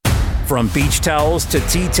From beach towels to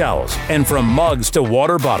tea towels, and from mugs to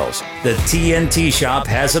water bottles, the TNT Shop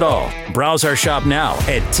has it all. Browse our shop now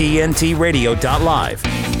at tntradio.live.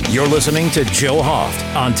 You're listening to Joe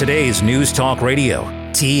Hoft on today's News Talk Radio,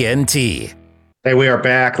 TNT. Hey, we are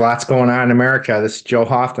back. Lots going on in America. This is Joe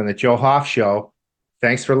Hoft on the Joe Hoft Show.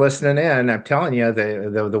 Thanks for listening in. I'm telling you,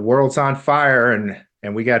 the world's on fire,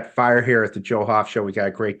 and we got fire here at the Joe Hoft Show. We got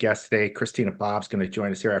a great guest today. Christina Bobb's going to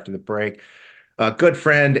join us here after the break. A good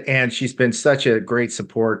friend, and she's been such a great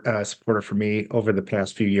supporter for me over the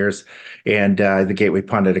past few years, and the Gateway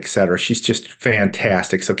Pundit, et cetera. She's just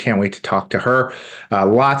fantastic, so can't wait to talk to her.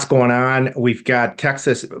 Lots going on. We've got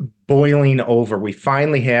Texas boiling over. We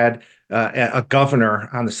finally had a governor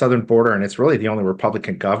on the southern border, and it's really the only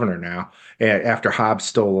Republican governor now, after Hobbs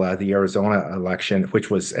stole the Arizona election, which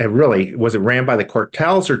was it ran by the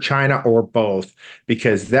cartels or China or both?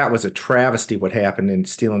 Because that was a travesty what happened in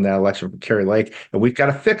stealing that election from Kari Lake, and we've got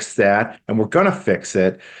to fix that, and we're going to fix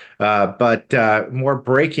it. But more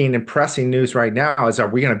breaking and pressing news right now is, are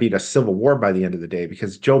we going to beat a civil war by the end of the day?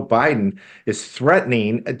 Because Joe Biden is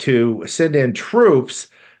threatening to send in troops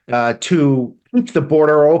to keep the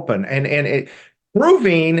border open, and it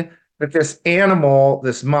proving that this animal,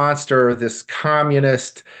 this monster, this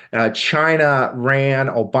communist, China ran,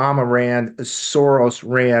 Obama ran, Soros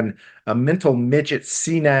ran, a mental midget,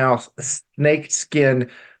 senile, snakeskin,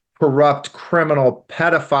 corrupt, criminal,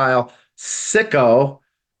 pedophile, sicko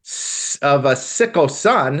of a sicko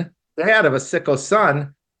son, dad of a sicko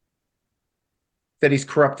son, that he's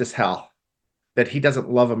corrupt as hell, that he doesn't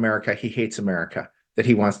love America, he hates America, that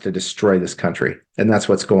he wants to destroy this country. And that's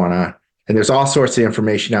what's going on. And there's all sorts of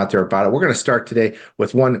information out there about it. We're going to start today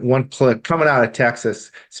with one clip coming out of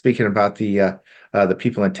Texas, speaking about the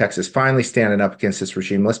people in Texas finally standing up against this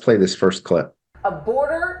regime. Let's play this first clip. A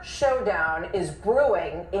border showdown is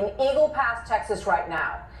brewing in Eagle Pass, Texas right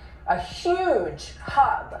now, a huge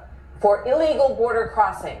hub for illegal border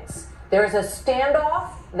crossings. There is a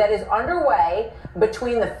standoff that is underway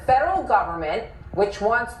between the federal government, which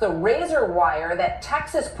wants the razor wire that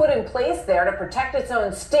Texas put in place there to protect its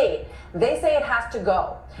own state. They say it has to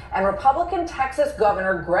go. And Republican Texas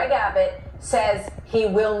Governor Greg Abbott says he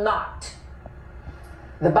will not.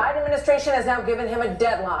 The Biden administration has now given him a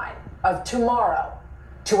deadline of tomorrow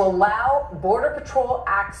to allow Border Patrol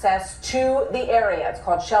access to the area. It's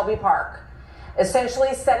called Shelby Park,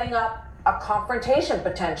 essentially setting up a confrontation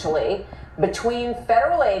potentially between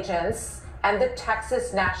federal agents and the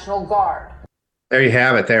Texas National Guard. There you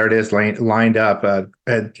have it. There it is, lined up.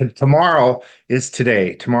 Tomorrow is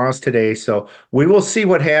today. Tomorrow's today. So we will see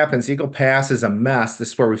what happens. Eagle Pass is a mess. This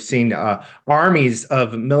is where we've seen armies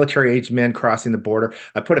of military-aged men crossing the border.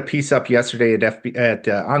 I put a piece up yesterday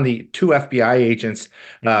on the two FBI agents,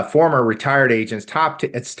 former retired agents, top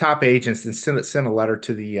agents, and sent a letter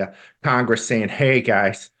to the Congress saying, "Hey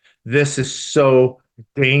guys, this is so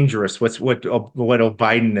dangerous what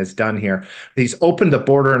Biden has done here. He's opened the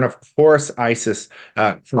border, and of course ISIS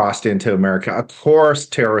crossed into America. Of course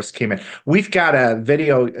terrorists came in. We've got a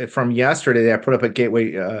video from yesterday that I put up at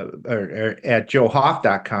Gateway at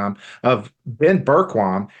joehoft.com of Ben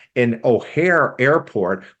Bergquam in O'Hare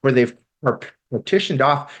Airport, where they've partitioned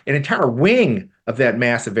off an entire wing of that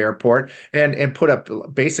massive airport and put up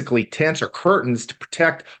basically tents or curtains to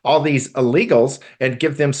protect all these illegals and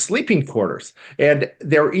give them sleeping quarters. And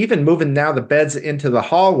they're even moving now the beds into the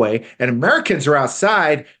hallway, and Americans are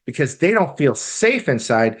outside because they don't feel safe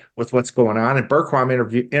inside with what's going on. And Bergquam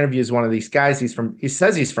interviews one of these guys. He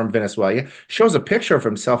says he's from Venezuela, shows a picture of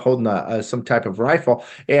himself holding some type of rifle,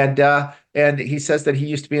 and he says that he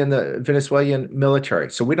used to be in the Venezuelan military.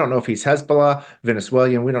 So we don't know if he's Hezbollah,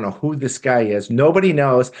 Venezuelan. We don't know who this guy is. Nobody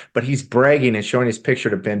knows, but he's bragging and showing his picture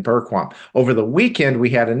to Ben Bergquam. Over the weekend, we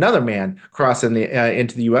had another man crossing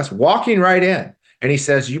into the U.S., walking right in. And he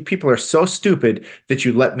says, "You people are so stupid that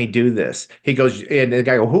you let me do this." He goes, and the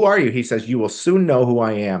guy goes, "Who are you?" He says, "You will soon know who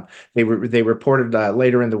I am." They reported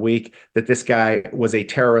later in the week that this guy was a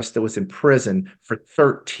terrorist that was in prison for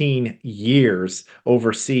 13 years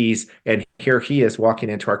overseas, and here he is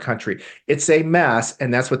walking into our country. It's a mess,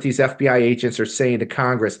 and that's what these FBI agents are saying to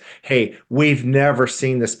Congress. Hey, we've never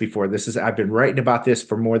seen this before. I've been writing about this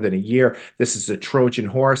for more than a year. This is a Trojan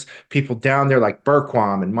horse. People down there like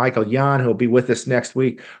Bergquam and Michael Yan, who will be with us next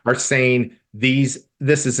week, are saying this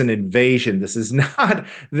is an invasion. This is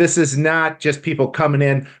not just people coming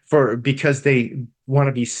in because they want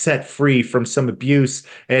to be set free from some abuse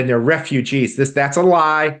and they're refugees. That's a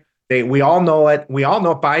lie. We all know it. We all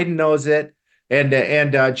know Biden knows it, and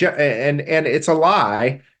it's a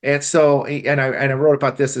lie. And so, and I wrote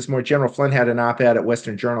about this more. General Flynn had an op-ed at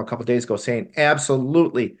Western Journal a couple of days ago saying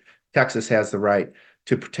absolutely Texas has the right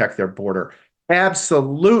to protect their border.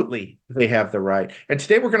 Absolutely, they have the right. And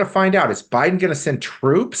today we're going to find out, is Biden going to send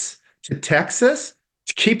troops to Texas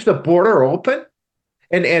to keep the border open?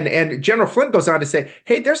 And General Flynn goes on to say,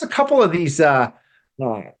 hey, there's a couple of these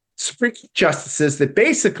Supreme Court justices that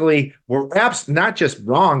basically were not just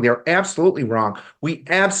wrong, they're absolutely wrong. We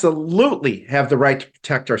absolutely have the right to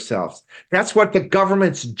protect ourselves. That's what the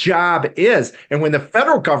government's job is. And when the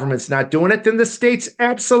federal government's not doing it, then the states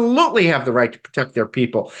absolutely have the right to protect their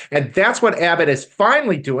people. And that's what Abbott is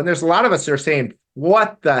finally doing. There's a lot of us that are saying,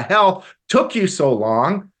 what the hell took you so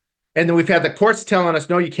long? And then we've had the courts telling us,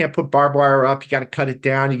 no, you can't put barbed wire up. You got to cut it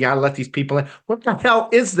down. You got to let these people in. What the hell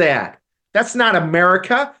is that? That's not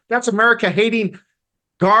America. That's America hating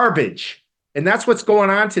garbage. And that's what's going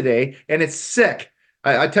on today. And it's sick.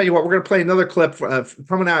 I tell you what, we're going to play another clip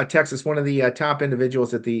coming out of Texas. One of the top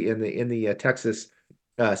individuals in the Texas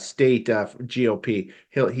state GOP.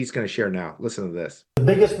 He's going to share now. Listen to this. The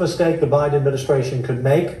biggest mistake the Biden administration could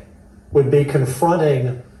make would be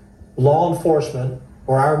confronting law enforcement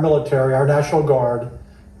or our military, our National Guard,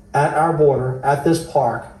 at our border, at this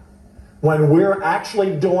park, when we're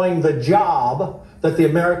actually doing the job that the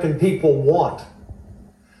American people want.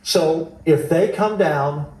 So if they come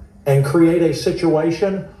down and create a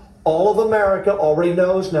situation, all of America already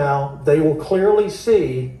knows now, they will clearly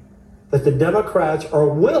see that the Democrats are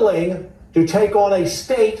willing to take on a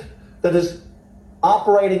state that is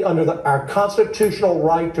operating under our constitutional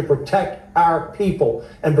right to protect our people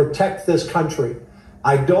and protect this country.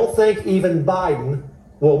 I don't think even Biden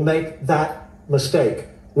will make that mistake.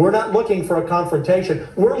 We're not looking for a confrontation.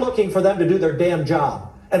 We're looking for them to do their damn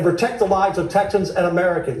job and protect the lives of Texans and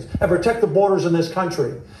Americans and protect the borders in this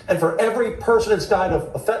country. And for every person that's died of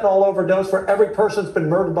a fentanyl overdose, for every person that's been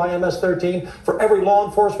murdered by MS-13, for every law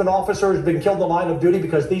enforcement officer who's been killed in the line of duty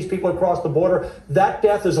because these people across the border, that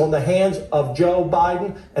death is on the hands of Joe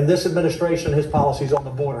Biden and this administration and his policies on the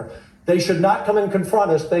border. They should not come and confront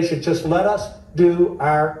us. They should just let us do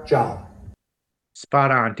our job.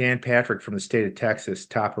 Spot on. Dan Patrick from the state of Texas,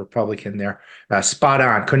 top Republican there. Spot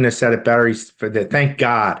on. Couldn't have said it better. Thank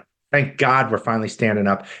God. Thank God we're finally standing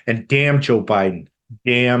up. And damn Joe Biden.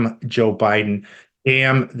 Damn Joe Biden.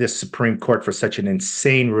 Damn this Supreme Court for such an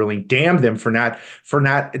insane ruling. Damn them for not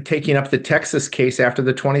taking up the Texas case after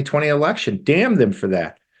the 2020 election. Damn them for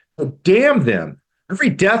that. Damn them. Every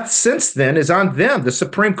death since then is on them. The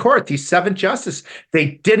Supreme Court, these 7 justices,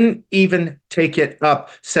 they didn't even take it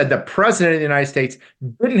up, said the president of the United States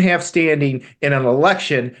didn't have standing in an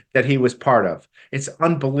election that he was part of. It's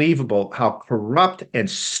unbelievable how corrupt and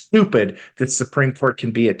stupid the Supreme Court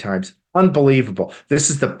can be at times. Unbelievable. This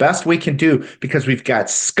is the best we can do because we've got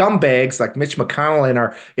scumbags like Mitch McConnell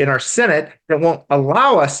in our Senate that won't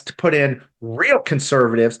allow us to put in real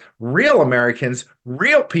conservatives, real Americans,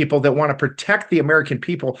 real people that want to protect the American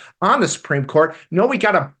people on the Supreme Court. No, we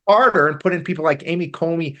got to barter and put in people like Amy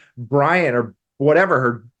Coney Bryant or whatever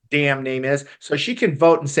her damn name is, so she can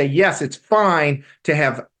vote and say, yes, it's fine to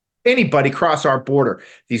have anybody cross our border.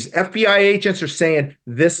 These FBI agents are saying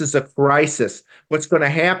this is a crisis. What's going to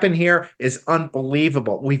happen here is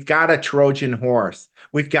unbelievable. We've got a Trojan horse.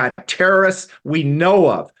 We've got terrorists we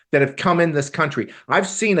know of that have come in this country. I've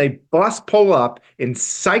seen a bus pull up in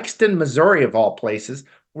Sikeston, Missouri, of all places,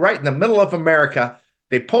 right in the middle of America.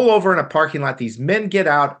 They pull over in a parking lot. These men get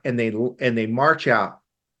out and they march out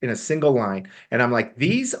in a single line. And I'm like,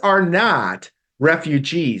 these are not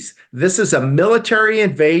refugees. This is a military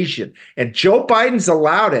invasion, and Joe Biden's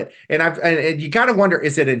allowed it. And you got to wonder,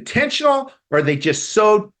 is it intentional, or are they just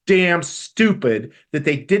so damn stupid that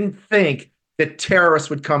they didn't think that terrorists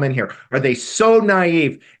would come in here? Are they so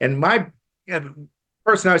naive? And my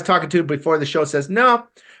person I was talking to before the show says, no,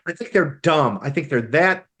 I think they're dumb. I think they're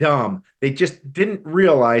that dumb. They just didn't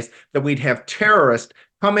realize that we'd have terrorists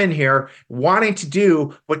come in here wanting to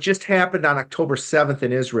do what just happened on October 7th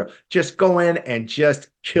in Israel. Just go in and just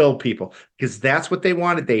kill people, because that's what they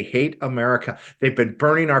wanted. They hate America. They've been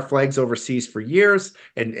burning our flags overseas for years.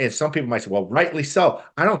 And some people might say, well, rightly so.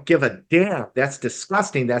 I don't give a damn. That's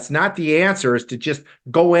disgusting. That's not the answer, is to just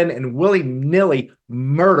go in and willy-nilly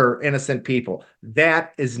murder innocent people.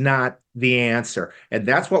 That is not the answer. And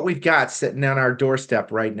that's what we've got sitting on our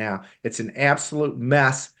doorstep right now. It's an absolute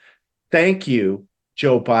mess. Thank you,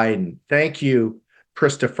 Joe Biden. Thank you,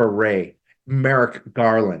 Christopher Wray, Merrick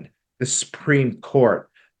Garland, the Supreme Court,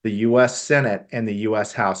 the U.S. Senate, and the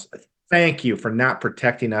U.S. House. Thank you for not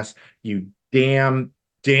protecting us, you damn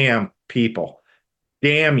people.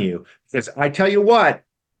 Damn you. Because I tell you what,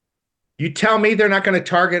 you tell me they're not going to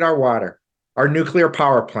target our water, our nuclear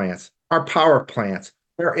power plants,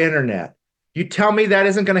 our internet. You tell me that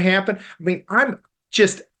isn't going to happen? I mean,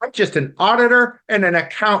 I'm just an auditor and an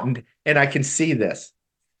accountant, and I can see this,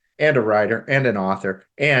 and a writer and an author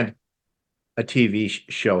and a TV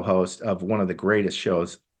show host of one of the greatest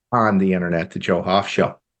shows on the internet, the Joe Hoft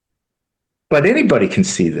Show. But anybody can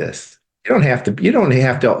see this. You don't have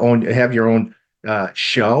to have your own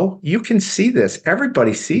show. You can see this.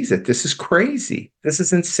 Everybody sees it. This is crazy. This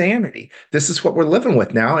is insanity. This is what we're living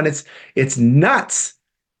with now, and it's nuts.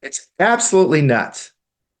 It's absolutely nuts.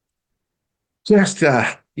 Just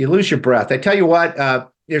you lose your breath. I tell you what,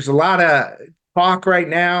 there's a lot of talk right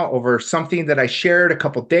now over something that I shared a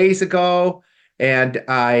couple days ago, and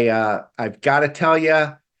I've got to tell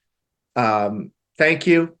you, thank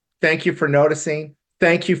you for noticing.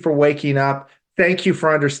 Thank you for waking up. Thank you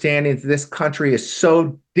for understanding that this country is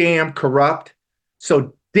so damn corrupt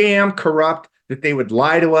that they would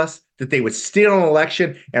lie to us, that they would steal an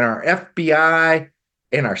election, and our FBI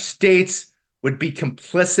and our states would be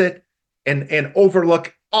complicit and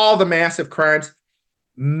overlook all the massive crimes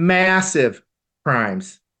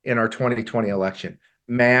in our 2020 election.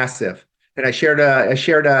 Massive. And I shared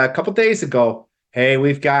a couple days ago, hey,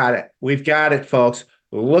 we've got it. We've got it, folks.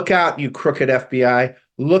 Look out, you crooked FBI.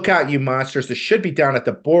 Look out, you monsters. That should be down at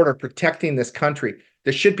the border protecting this country.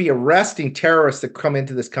 There should be arresting terrorists that come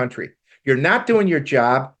into this country. You're not doing your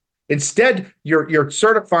job. Instead, you're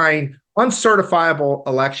certifying uncertifiable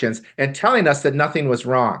elections and telling us that nothing was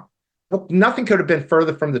wrong. Nothing could have been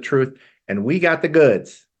further from the truth. And we got the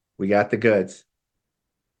goods. We got the goods.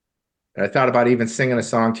 And I thought about even singing a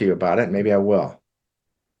song to you about it. Maybe I will.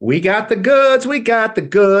 We got the goods, we got the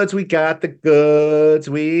goods, we got the goods,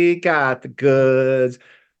 we got the goods.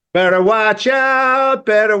 Better watch out,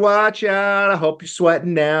 better watch out. I hope you're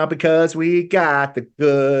sweating now because we got the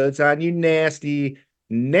goods on you nasty,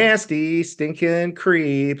 nasty, stinking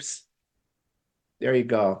creeps. There you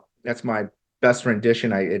go. That's my best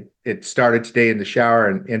rendition. It started today in the shower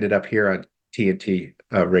and ended up here on TNT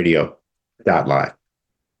Radio.live.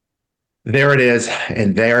 There it is,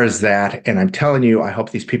 and there's that. And I'm telling you, I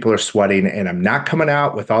hope these people are sweating, and I'm not coming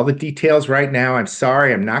out with all the details right now. I'm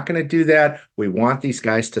sorry, I'm not going to do that. We want these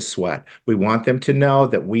guys to sweat. We want them to know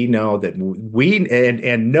that we know that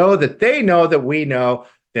and know that they know that we know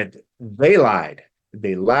that they lied.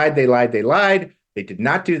 They lied. They did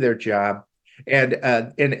not do their job. And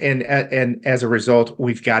as a result,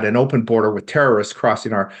 we've got an open border with terrorists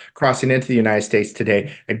crossing into the United States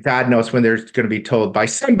today. And God knows when they're going to be told by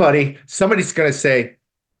somebody's going to say,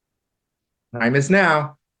 time is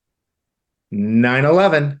now.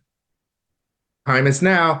 9/11. Time is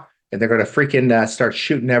now. And they're going to freaking start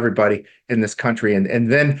shooting everybody in this country.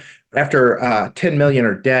 And then after 10 million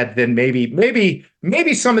are dead, then maybe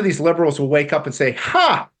some of these liberals will wake up and say,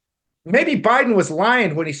 maybe Biden was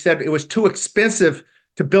lying when he said it was too expensive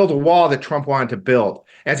to build a wall that Trump wanted to build.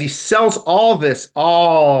 As he sells all this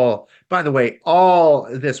wall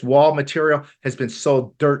material has been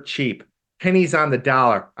sold dirt cheap, pennies on the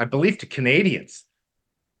dollar, I believe, to Canadians.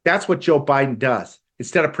 That's what Joe Biden does.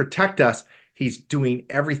 Instead of protect us, he's doing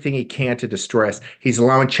everything he can to destroy us. He's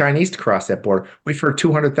allowing Chinese to cross that border. We've heard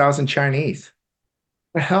 200,000 Chinese.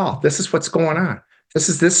 What the hell? This is what's going on. This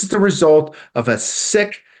is the result of a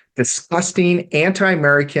sick, disgusting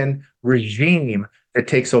anti-American regime that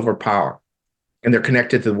takes over power. And they're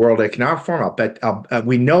connected to the World Economic Forum. I'll bet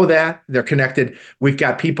we know that. They're connected. We've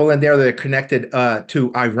got people in there that are connected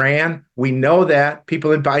to Iran. We know that.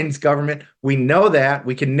 People in Biden's government. We know that.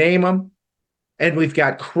 We can name them. And we've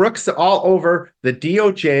got crooks all over the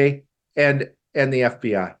DOJ and the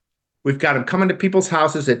FBI. We've got them coming to people's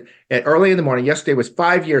houses at early in the morning. Yesterday was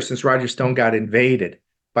 5 years since Roger Stone got invaded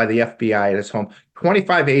by the FBI at his home.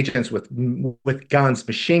 25 agents with guns,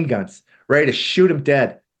 machine guns, ready to shoot him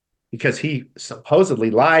dead because he supposedly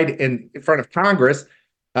lied in front of Congress,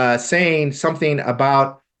 saying something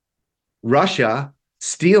about Russia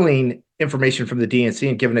stealing information from the DNC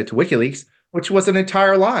and giving it to WikiLeaks, which was an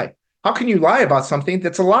entire lie. How can you lie about something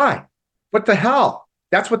that's a lie? What the hell?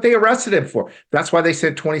 That's what they arrested him for. That's why they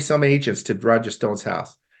sent 20-some agents to Roger Stone's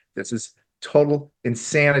house. This is total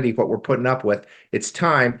insanity what we're putting up with. It's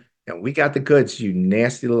time, and we got the goods, you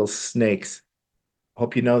nasty little snakes.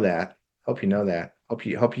 Hope you know that. Hope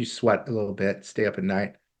you sweat a little bit, stay up at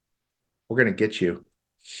night. We're going to get you.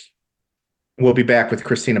 We'll be back with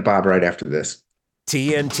Christina Bobb right after this.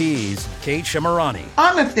 TNT's Kate Shemirani.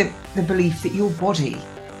 I'm of the belief that your body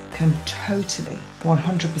can totally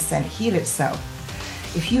 100% heal itself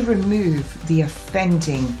if you remove the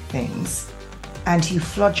offending things and you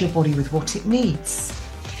flood your body with what it needs.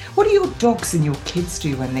 What do your dogs and your kids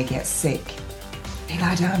do when they get sick? They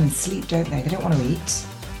lie down and sleep, don't they? They don't want to eat.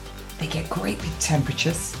 They get great big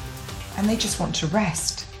temperatures and they just want to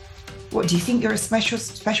rest. What, do you think you're a special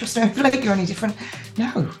snowflake? You're any different?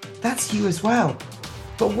 No, that's you as well.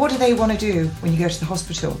 But what do they want to do when you go to the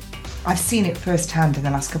hospital? I've seen it firsthand in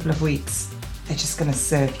the last couple of weeks. They're just going to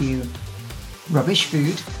serve you rubbish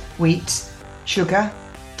food, wheat, sugar,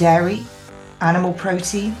 dairy, animal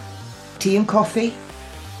protein, tea and coffee,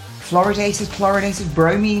 fluoridated,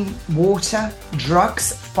 bromine water,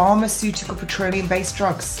 drugs, pharmaceutical petroleum-based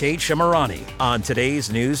drugs. Kate Shemirani on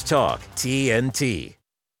today's News Talk, TNT.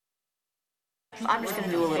 I'm just going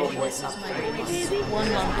to do a little voice up.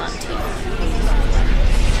 1 month on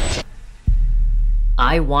TV.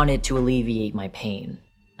 I wanted to alleviate my pain.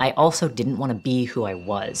 I also didn't want to be who I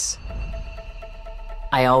was.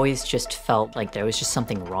 I always just felt like there was just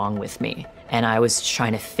something wrong with me, and I was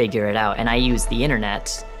trying to figure it out, and I used the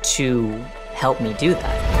internet to help me do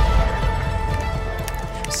that.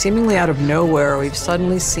 Seemingly out of nowhere, we've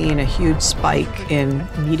suddenly seen a huge spike in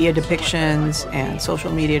media depictions and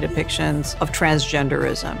social media depictions of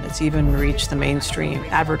transgenderism. It's even reached the mainstream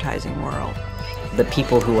advertising world. The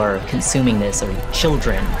people who are consuming this are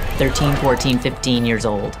children, 13, 14, 15 years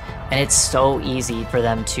old, and it's so easy for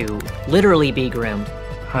them to literally be groomed.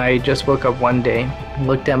 I just woke up one day,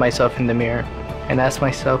 looked at myself in the mirror, and asked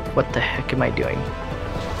myself, what the heck am I doing?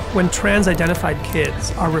 When trans-identified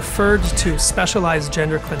kids are referred to specialized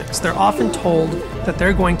gender clinics, they're often told that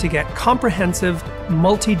they're going to get comprehensive,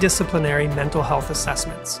 multidisciplinary mental health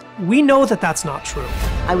assessments. We know that that's not true.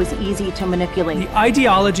 I was easy to manipulate. The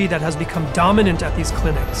ideology that has become dominant at these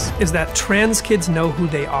clinics is that trans kids know who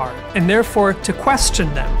they are, and therefore to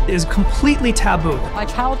question them is completely taboo. My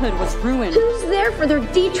childhood was ruined. Who's there for their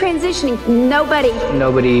detransitioning? Nobody.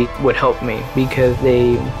 Nobody would help me because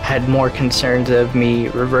they had more concerns of me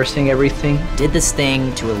reversing everything. Did this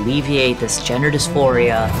thing to alleviate this gender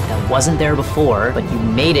dysphoria that wasn't there before, but you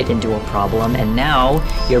made it into a problem, and now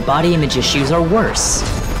your body image issues are worse.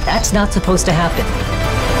 That's not supposed to happen.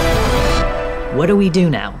 What do we do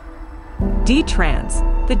now? D-Trans,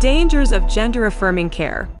 the dangers of gender-affirming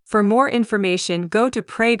care. For more information, go to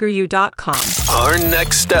prageru.com. Our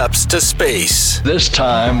next steps to space. This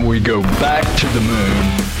time we go back to the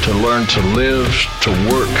moon to learn to live, to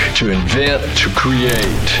work, to invent, to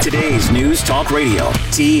create. Today's News Talk Radio,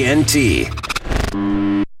 TNT.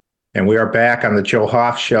 And we are back on the Joe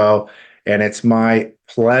Hoft Show, and it's my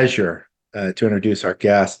pleasure to introduce our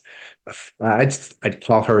guest. I'd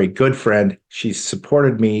call her a good friend. She's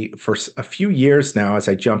supported me for a few years now as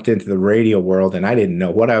I jumped into the radio world, and I didn't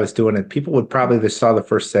know what I was doing. And people would probably, if they saw the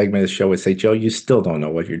first segment of the show, would say, Joe, you still don't know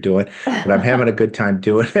what you're doing. But I'm having a good time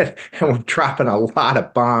doing it, and we're dropping a lot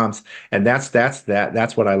of bombs. And that's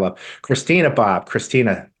what I love. Christina, Bobb.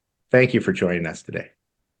 Christina, thank you for joining us today.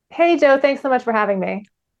 Hey, Joe. Thanks so much for having me.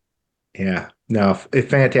 Yeah, no,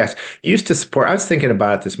 it's fantastic. You used to support, I was thinking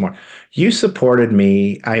about it this morning. You supported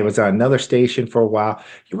me. I was on another station for a while.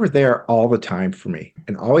 You were there all the time for me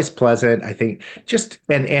and always pleasant, I think, just,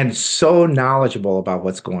 and so knowledgeable about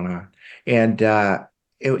what's going on. And,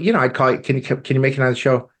 I'd call you, can you make it on the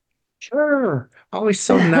show? Sure. Always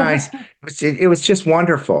so nice. It was just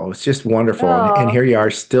wonderful. It was just wonderful. And here you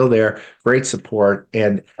are still there. Great support.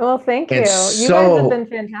 And well, thank you. You guys have been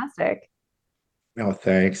fantastic. No,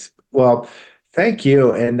 thanks. Well, thank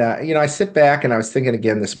you. And, I sit back and I was thinking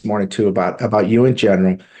again this morning, too, about you in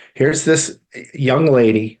general. Here's this young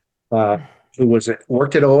lady who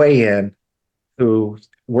worked at OAN, who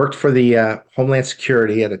worked for the Homeland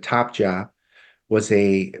Security at a top job, is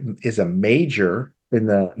a major in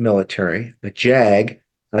the military, the JAG,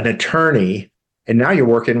 an attorney, and now you're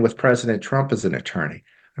working with President Trump as an attorney.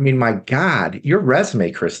 I mean, my God, your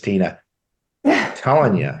resume, Christina, I'm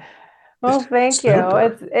telling you. Well, thank you.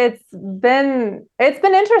 It's been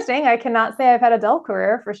interesting. I cannot say I've had a dull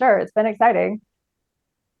career for sure. It's been exciting.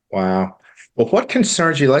 Wow. Well, what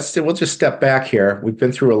concerns you? We'll just step back here. We've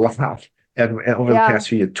been through a lot over the past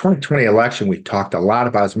few years. 2020 election, we've talked a lot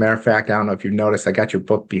about. As a matter of fact, I don't know if you've noticed, I got your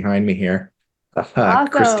book behind me here. Awesome.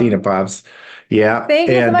 Christina, Bobb's. Yeah. Thank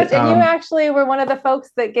you so much. And you actually were one of the folks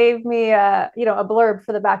that gave me a blurb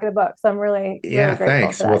for the back of the book. So I'm really grateful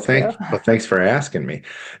thanks. For that Thanks for asking me.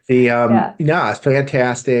 It's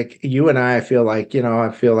fantastic. You and I feel like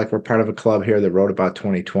we're part of a club here that wrote about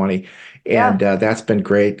 2020. And that's been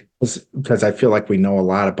great because I feel like we know a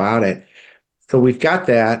lot about it. So we've got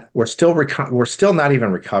that. We're still not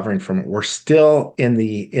even recovering from it. We're still in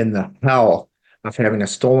the hell of having a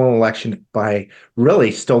stolen election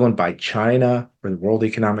stolen by China or the World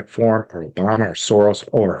Economic Forum or Obama or Soros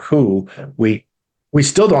or who. We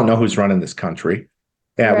still don't know who's running this country.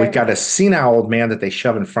 Yeah, right. We've got a senile old man that they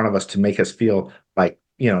shove in front of us to make us feel like,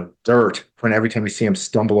 dirt when every time we see him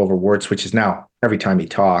stumble over words, which is now every time he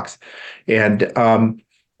talks. And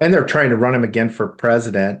And they're trying to run him again for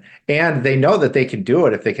president. And they know that they can do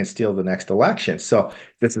it if they can steal the next election. So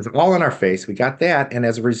this is all in our face. We got that. And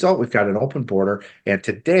as a result, we've got an open border. And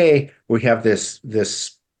today we have this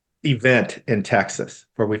event in Texas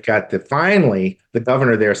where we've got finally the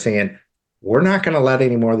governor there saying, we're not going to let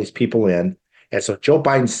any more of these people in. And so Joe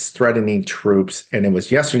Biden's threatening troops. And it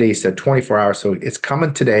was yesterday, he said 24 hours. So it's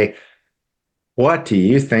coming today. What do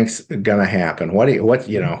you think's going to happen? What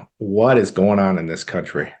is going on in this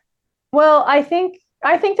country? Well, I think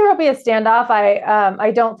there will be a standoff.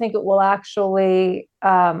 I don't think it will actually.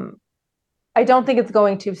 I don't think it's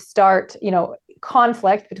going to start,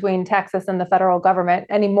 conflict between Texas and the federal government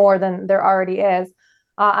any more than there already is.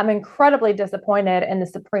 I'm incredibly disappointed in the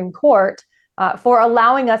Supreme Court for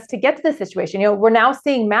allowing us to get to this situation. We're now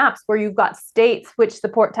seeing maps where you've got states which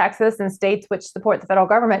support Texas and states which support the federal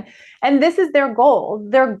government. And this is their goal.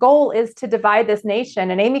 Their goal is to divide this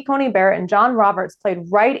nation. And Amy Coney Barrett and John Roberts played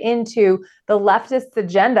right into the leftists'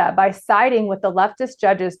 agenda by siding with the leftist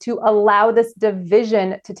judges to allow this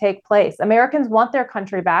division to take place. Americans want their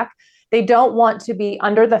country back. They don't want to be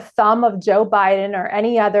under the thumb of Joe Biden or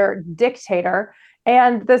any other dictator.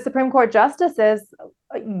 And the Supreme Court justices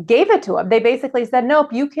gave it to them. They basically said,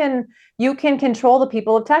 nope, you can control the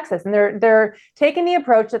people of Texas. And they're taking the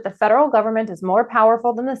approach that the federal government is more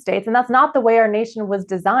powerful than the states. And that's not the way our nation was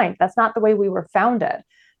designed. That's not the way we were founded.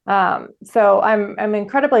 So I'm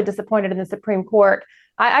incredibly disappointed in the Supreme Court.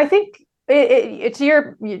 I think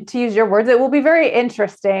to use your words, it will be very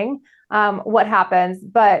interesting what happens.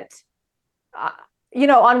 But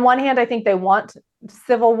on one hand, I think they want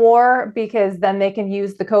civil war because then they can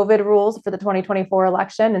use the COVID rules for the 2024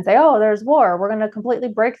 election and say, oh, there's war. We're going to completely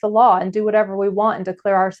break the law and do whatever we want and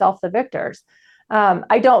declare ourselves the victors.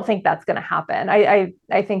 I don't think that's going to happen.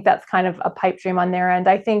 I think that's kind of a pipe dream on their end.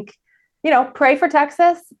 I think, pray for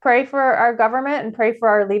Texas, pray for our government, and pray for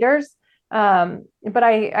our leaders. But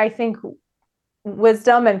I think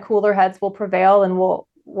wisdom and cooler heads will prevail, and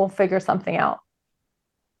we'll figure something out.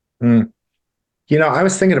 I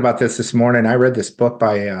was thinking about this morning. I read this book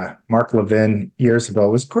by Mark Levin years ago.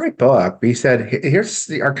 It was a great book. He said,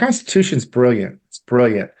 our Constitution's brilliant. It's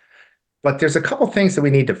brilliant. But there's a couple things that we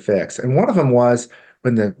need to fix. And one of them was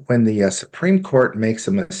when the Supreme Court makes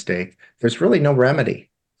a mistake, there's really no remedy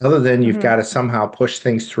other than you've got to somehow push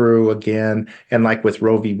things through again. And like with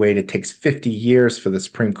Roe v. Wade, it takes 50 years for the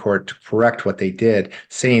Supreme Court to correct what they did,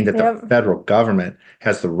 saying that the federal government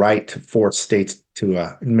has the right to force states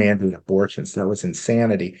to mandate abortions. That was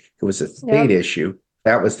insanity. It was a state issue.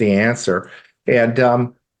 That was the answer.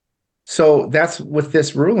 And so that's with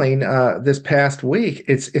this ruling this past week.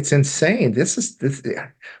 It's insane.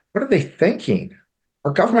 What are they thinking?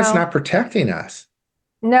 Our government's not protecting us.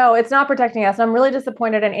 No, it's not protecting us. I'm really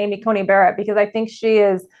disappointed in Amy Coney Barrett because I think she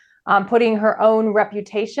is putting her own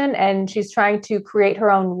reputation and she's trying to create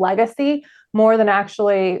her own legacy more than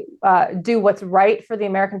actually do what's right for the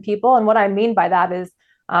American people. And what I mean by that is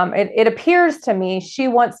it appears to me she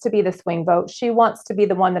wants to be the swing vote. She wants to be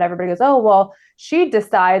the one that everybody goes, oh, well, she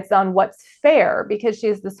decides on what's fair because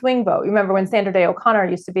she's the swing vote. You remember when Sandra Day O'Connor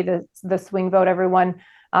used to be the swing vote, everyone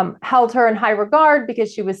held her in high regard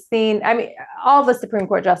because she was seen. I mean, all the Supreme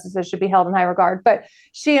Court justices should be held in high regard, but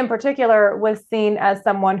she in particular was seen as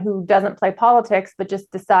someone who doesn't play politics, but just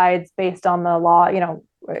decides based on the law.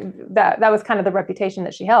 That was kind of the reputation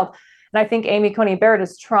that she held. And I think Amy Coney Barrett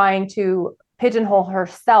is trying to pigeonhole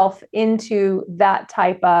herself into that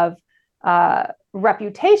type of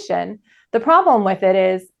reputation. The problem with it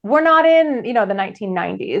is we're not in, the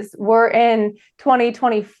 1990s. We're in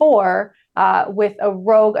 2024 with a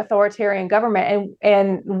rogue authoritarian government,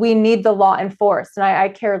 and we need the law enforced. And I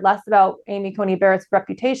care less about Amy Coney Barrett's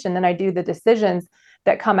reputation than I do the decisions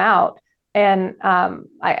that come out. And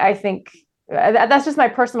I think that's just my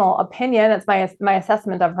personal opinion. It's my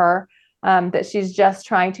assessment of her, that she's just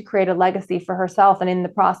trying to create a legacy for herself. And in the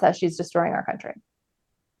process, she's destroying our country.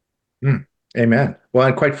 Amen. Well,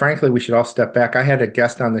 and quite frankly, we should all step back. I had a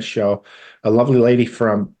guest on the show, a lovely lady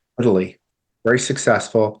from Italy, very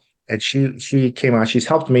successful. And she came on. She's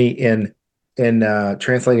helped me in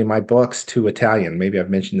translating my books to Italian. Maybe I've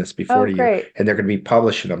mentioned this before to you. And they're going to be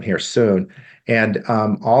publishing them here soon, and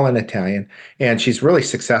all in Italian. And she's really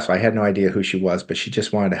successful. I had no idea who she was, but she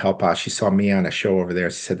just wanted to help out. She saw me on a show over there.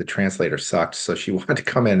 She said the translator sucked, so she wanted to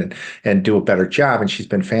come in and do a better job. And she's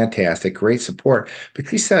been fantastic, great support. But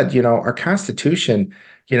she said, our Constitution,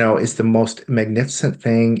 is the most magnificent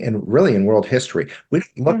thing in world history. We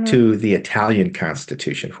don't look to the Italian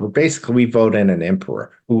Constitution, where basically we vote in an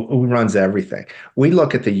emperor who runs everything. We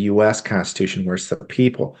look at the U.S. Constitution, where it's the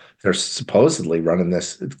people that are supposedly running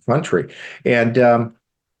this country. And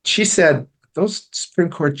she said, those Supreme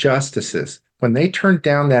Court justices, when they turned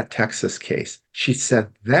down that Texas case, she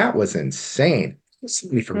said that was insane.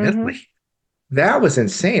 Somebody from Italy. That was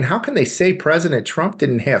insane. How can they say President Trump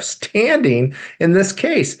didn't have standing in this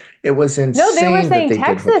case? It was insane. No, they were saying that they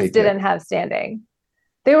Texas didn't have standing.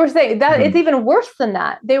 They were saying that it's even worse than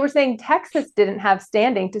that. They were saying Texas didn't have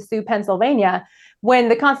standing to sue Pennsylvania when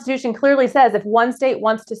the Constitution clearly says if one state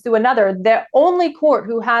wants to sue another, the only court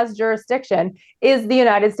who has jurisdiction is the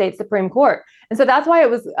United States Supreme Court. And so that's why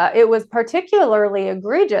it was particularly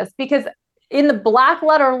egregious, because in the black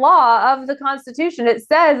letter law of the Constitution, it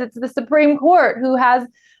says it's the Supreme Court who has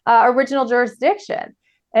original jurisdiction.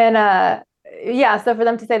 And so for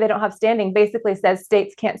them to say they don't have standing basically says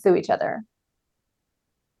states can't sue each other.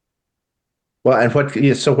 Well, and what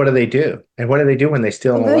do they do? And what do they do when they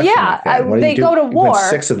steal an election? They go to war.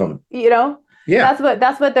 6 of them. Yeah,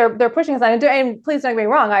 that's what they're pushing us on. And please don't get me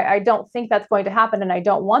wrong. I don't think that's going to happen, and I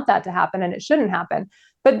don't want that to happen, and it shouldn't happen.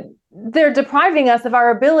 But they're depriving us of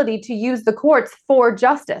our ability to use the courts for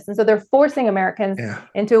justice, and so they're forcing Americans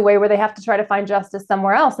into a way where they have to try to find justice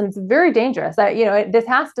somewhere else, and it's very dangerous. This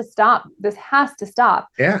has to stop. This has to stop.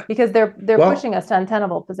 Yeah, because they're pushing us to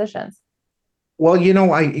untenable positions. Well, you know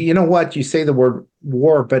what? You say the word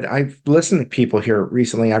war, but I've listened to people here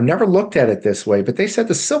recently. I've never looked at it this way, but they said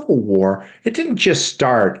the Civil War, it didn't just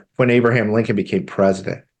start when Abraham Lincoln became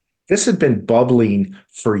president. This had been bubbling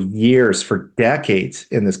for years, for decades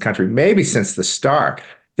in this country, maybe since the start.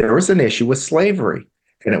 There was an issue with slavery,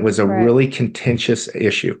 and it was a really contentious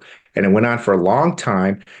issue. And it went on for a long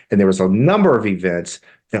time, and there was a number of events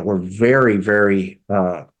that were very, very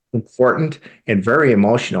important and very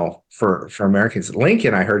emotional for Americans.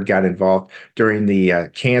 Lincoln, I heard, got involved during the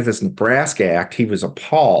Kansas-Nebraska Act. He was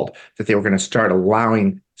appalled that they were going to start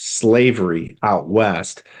allowing slavery out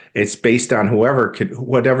west. It's based on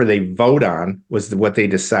whatever they vote on was what they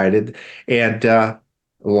decided. And a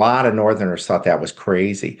lot of Northerners thought that was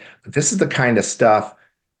crazy. But this is the kind of stuff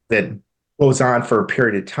that goes on for a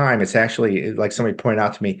period of time. It's actually, like somebody pointed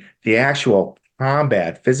out to me, the actual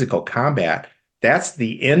combat, physical combat, that's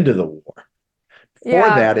the end of the war. Before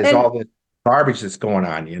that is all the garbage that's going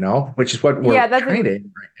on, which is what we're kind of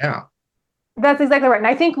in right now. That's exactly right. And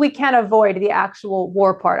I think we can avoid the actual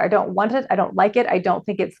war part. I don't want it. I don't like it. I don't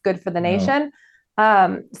think it's good for the nation.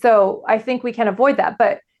 So I think we can avoid that.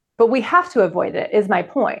 But we have to avoid it, is my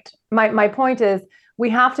point. My point is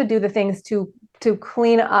we have to do the things to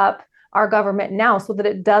clean up our government now so that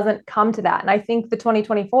it doesn't come to that. And I think the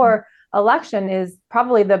 2024 election is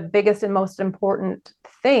probably the biggest and most important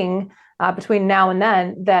thing between now and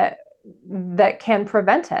then that can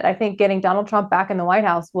prevent it. I think getting Donald Trump back in the White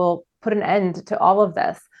House will put an end to all of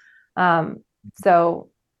this. So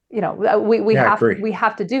we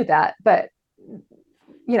have to do that, but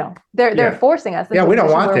they're forcing us. Yeah, we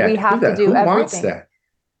don't want that. We have to do Who everything. wants that?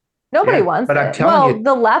 Nobody wants but it. I'm telling you,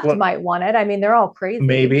 the left might want it. I mean, they're all crazy.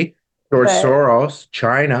 Maybe. George Soros,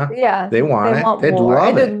 China, they want it. They'd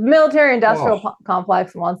love it. The military-industrial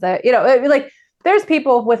complex wants it. There's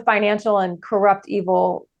people with financial and corrupt,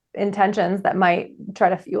 evil intentions that might try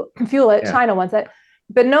to fuel it. Yeah. China wants it,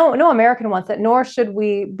 but no American wants it. Nor should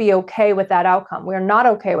we be okay with that outcome. We are not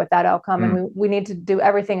okay with that outcome, and we need to do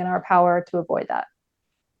everything in our power to avoid that.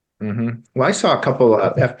 Mm-hmm. Well, I saw a couple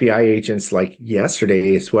of FBI agents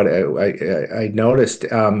yesterday. Is what I noticed.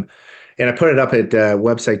 And I put it up at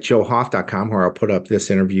website joehoft.com, where I'll put up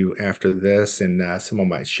this interview after this, and someone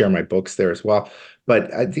might share my books there as well.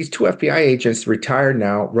 But these 2 FBI agents, retired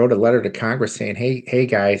now, wrote a letter to Congress saying, hey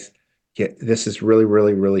guys, this is really,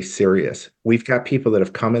 really, really serious. We've got people that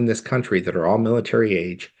have come in this country that are all military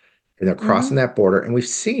age, and they're crossing that border. And we've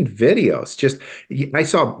seen videos.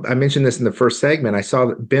 I mentioned this in the first segment. I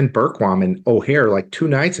saw Ben Bergquam in O'Hare 2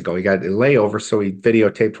 nights ago. He got a layover, so he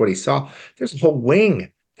videotaped what he saw. There's a whole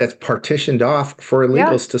wing that's partitioned off for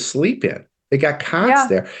illegals to sleep in. They got cots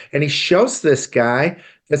there. And he shows this guy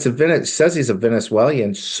that's says he's a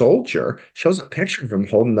Venezuelan soldier, shows a picture of him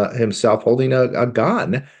holding a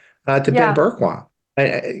gun to Ben Bergquam.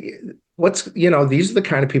 These are the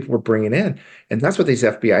kind of people we're bringing in. And that's what these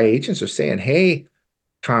FBI agents are saying. Hey,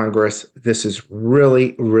 Congress, this is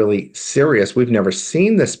really, really serious. We've never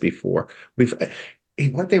seen this before.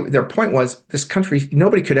 Their point was, this country,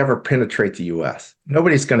 nobody could ever penetrate the U.S.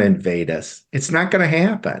 Nobody's going to invade us. It's not going to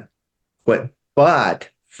happen. But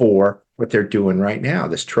for what they're doing right now,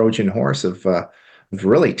 this Trojan horse of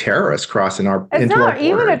really terrorists crossing into our border. It's not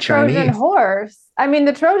even a Trojan horse. I mean,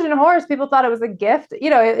 the Trojan horse, people thought it was a gift.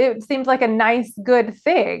 It seems like a nice, good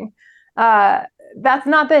thing. That's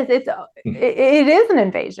not this. It is an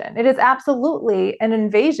invasion. It is absolutely an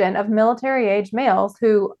invasion of military age males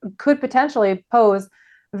who could potentially pose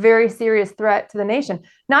very serious threat to the nation,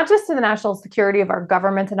 not just to the national security of our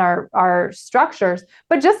government and our structures,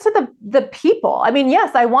 but just to the people. I mean,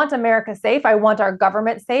 yes, I want America safe. I want our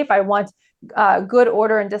government safe. I want good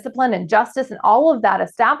order and discipline and justice and all of that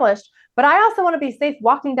established. But I also want to be safe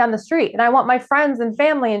walking down the street. And I want my friends and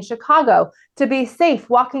family in Chicago to be safe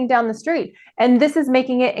walking down the street. And this is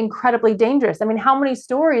making it incredibly dangerous. I mean, how many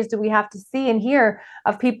stories do we have to see and hear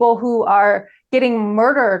of people who are getting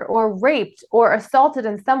murdered or raped or assaulted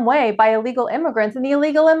in some way by illegal immigrants, and the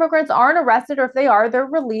illegal immigrants aren't arrested, or if they are, they're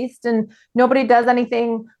released and nobody does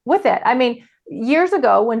anything with it? I mean, years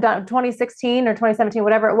ago, when 2016 or 2017,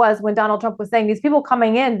 whatever it was, when Donald Trump was saying these people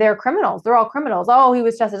coming in, they're criminals, they're all criminals. Oh, he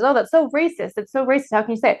was justice. Oh, that's so racist. It's so racist. How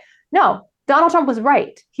can you say it? No, Donald Trump was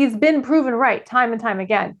right. He's been proven right time and time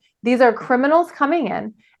again. These are criminals coming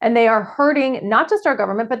in, and they are hurting not just our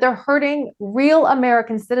government, but they're hurting real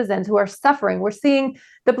American citizens who are suffering. We're seeing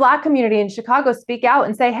the Black community in Chicago speak out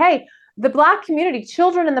and say, hey, the Black community,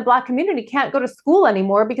 children in the Black community can't go to school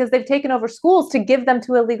anymore because they've taken over schools to give them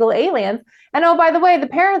to illegal aliens. And oh, by the way, the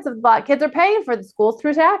parents of Black kids are paying for the schools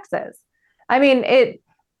through taxes. I mean, it's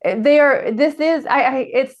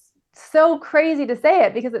so crazy to say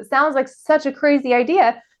it because it sounds like such a crazy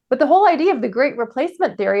idea. But the whole idea of the Great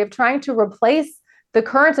Replacement theory of trying to replace the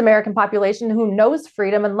current American population who knows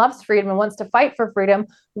freedom and loves freedom and wants to fight for freedom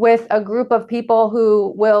with a group of people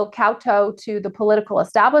who will kowtow to the political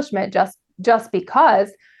establishment just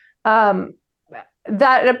because that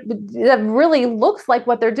really looks like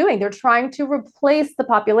what they're doing. They're trying to replace the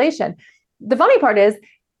population. The funny part is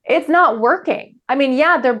it's not working. I mean,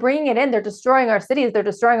 yeah, they're bringing it in. They're destroying our cities. They're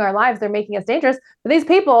destroying our lives. They're making us dangerous. But these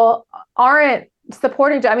people aren't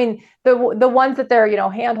supporting. I mean, the ones that they're,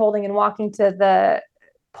 hand holding and walking to the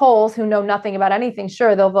polls who know nothing about anything,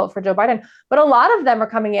 sure, they'll vote for Joe Biden. But a lot of them are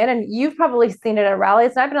coming in, and you've probably seen it at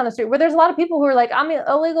rallies. And I've been on the street where there's a lot of people who are like, I'm an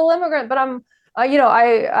illegal immigrant, but I'm,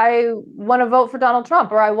 I want to vote for Donald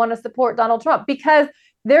Trump, or I want to support Donald Trump, because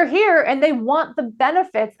they're here and they want the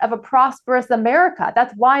benefits of a prosperous America.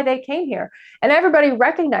 That's why they came here. And everybody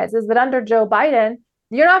recognizes that under Joe Biden,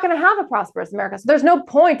 you're not going to have a prosperous America. So there's no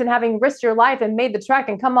point in having risked your life and made the trek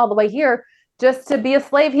and come all the way here just to be a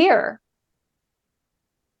slave here.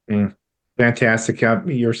 Fantastic.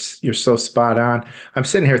 You're so spot on. I'm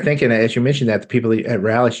sitting here thinking, as you mentioned that, the people at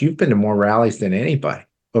rallies, you've been to more rallies than anybody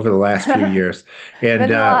over the last few years,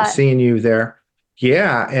 and seeing you there.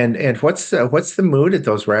 Yeah. And what's the mood at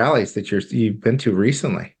those rallies that you've been to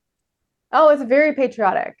recently? Oh, it's very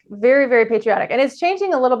patriotic, very, very patriotic. And it's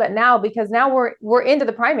changing a little bit now because now we're into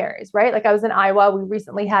the primaries, right? Like I was in Iowa, we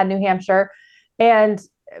recently had New Hampshire, and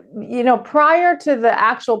prior to the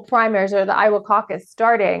actual primaries or the Iowa caucus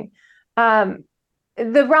starting, the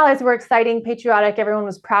rallies were exciting, patriotic. Everyone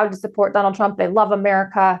was proud to support Donald Trump. They love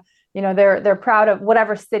America. They're proud of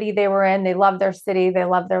whatever city they were in. They love their city. They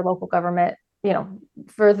love their local government,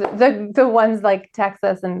 for the ones like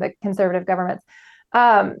Texas and the conservative governments.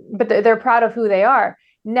 But they're proud of who they are.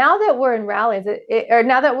 Now that we're in rallies, or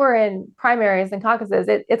now that we're in primaries and caucuses,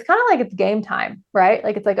 it's kind of like it's game time, right?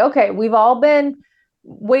 Like it's like, okay, we've all been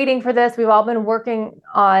waiting for this. We've all been working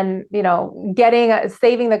on,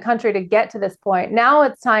 saving the country to get to this point. Now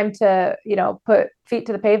it's time to, put feet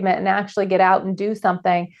to the pavement and actually get out and do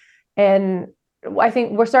something. And I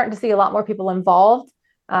think we're starting to see a lot more people involved,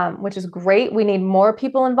 which is great. We need more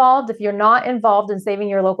people involved. If you're not involved in saving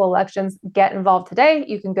your local elections, get involved today.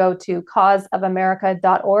 You can go to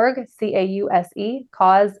causeofamerica.org, CAUSE,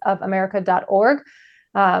 causeofamerica.org.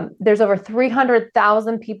 There's over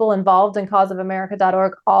 300,000 people involved in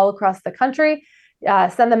causeofamerica.org all across the country.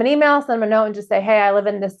 Send them an email, send them a note, and just say, hey, I live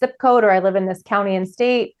in this zip code, or I live in this county and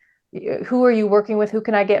state. Who are you working with? Who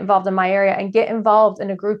can I get involved in my area? And get involved in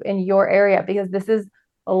a group in your area, because this is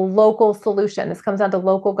a local solution. This comes down to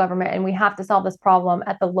local government, and we have to solve this problem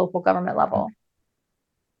at the local government level.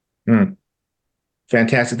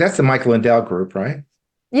 Fantastic. That's the Michael Lindell group, right?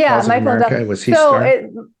 Yeah, Cause Michael Lindell. Was he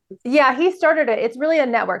started? He started it. It's really a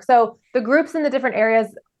network. So the groups in the different areas,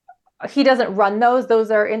 he doesn't run those. Those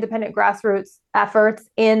are independent grassroots efforts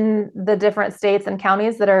in the different states and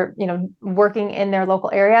counties that are, working in their local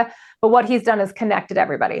area. But what he's done is connected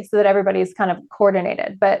everybody so that everybody's kind of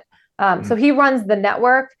coordinated. But so he runs the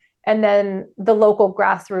network, and then the local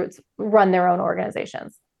grassroots run their own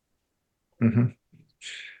organizations. Mm-hmm.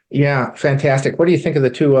 Yeah, fantastic. What do you think of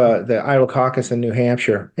the Iowa caucus in New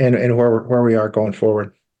Hampshire and where we are going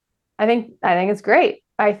forward? I think it's great.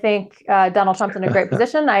 I think Donald Trump's in a great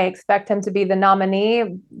position. I expect him to be the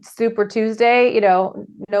nominee Super Tuesday,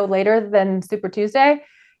 no later than Super Tuesday.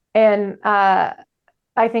 And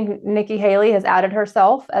I think Nikki Haley has outed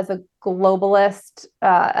herself as a globalist.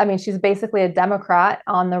 I mean, she's basically a Democrat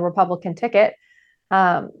on the Republican ticket.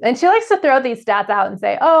 And she likes to throw these stats out and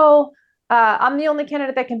say, oh, I'm the only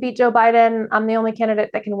candidate that can beat Joe Biden. I'm the only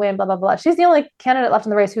candidate that can win, blah, blah, blah. She's the only candidate left in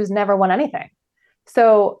the race who's never won anything.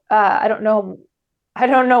 So I don't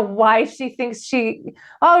know why she thinks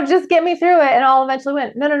just get me through it and I'll eventually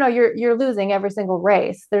win. No, you're losing every single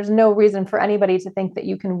race. There's no reason for anybody to think that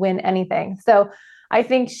you can win anything. So I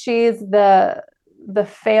think she's the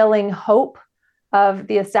failing hope of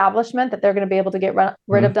the establishment that they're going to be able to get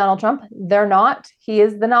rid of Donald Trump. They're not. He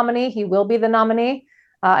is the nominee. He will be the nominee.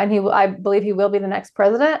 And I believe he will be the next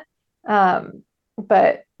president.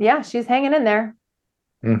 But yeah, she's hanging in there.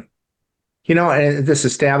 And this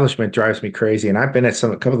establishment drives me crazy. And I've been at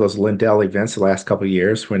a couple of those Lindell events the last couple of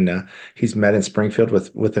years when he's met in Springfield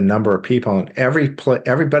with a number of people. And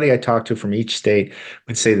everybody I talked to from each state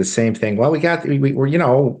would say the same thing. Well,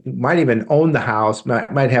 we're, might even own the House,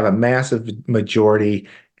 might have a massive majority.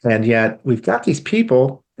 And yet we've got these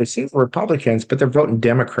people, they seem Republicans, but they're voting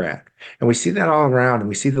Democrat. And we see that all around. And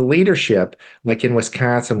we see the leadership, like in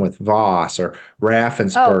Wisconsin with Voss or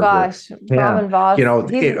Raffensperger. Oh, gosh. Robin Voss.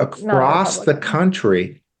 Across the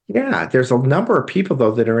country. Yeah, there's a number of people, though,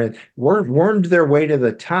 that wormed their way to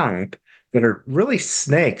the top that are really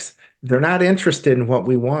snakes. They're not interested in what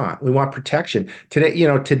we want. We want protection.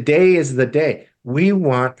 Today is the day. We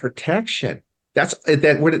want protection.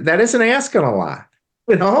 That isn't asking a lot.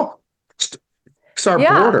 It's our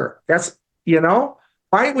border. That's,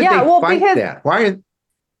 why would they fight that? Why?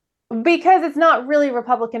 Because it's not really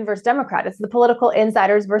Republican versus Democrat. It's the political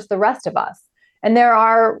insiders versus the rest of us. And there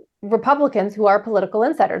are Republicans who are political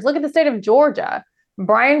insiders. Look at the state of Georgia.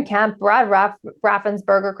 Brian Kemp, Brad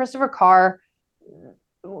Raffensperger, Christopher Carr.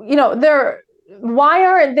 Why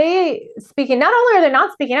aren't they speaking? Not only are they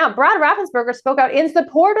not speaking out, Brad Raffensperger spoke out in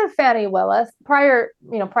support of Fani Willis prior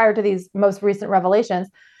to these most recent revelations.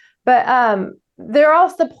 But they're all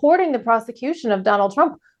supporting the prosecution of Donald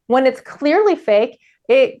Trump when it's clearly fake.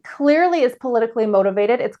 It clearly is politically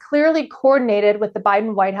motivated. It's clearly coordinated with the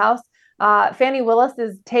Biden White House. Fani Willis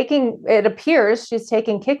it appears she's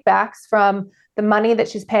taking kickbacks from the money that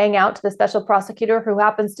she's paying out to the special prosecutor who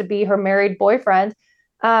happens to be her married boyfriend.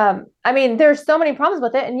 There's so many problems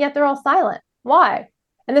with it, and yet they're all silent. Why?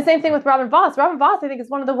 And the same thing with Robin Voss. Robin Voss, I think, is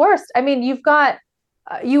one of the worst.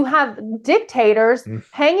 You have dictators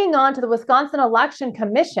hanging on to the Wisconsin Election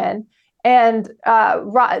Commission, and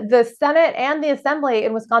the Senate and the Assembly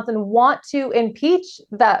in Wisconsin want to impeach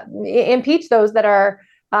those that are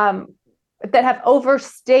that have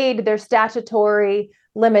overstayed their statutory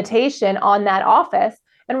limitation on that office.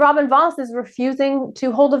 And Robin Voss is refusing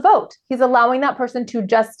to hold a vote. He's allowing that person to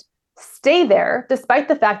just stay there, despite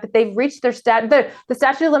the fact that they've reached the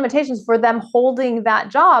statute of limitations for them holding that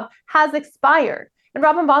job has expired. And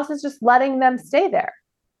Robin Voss is just letting them stay there.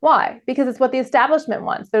 Why? Because it's what the establishment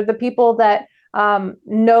wants. They're the people that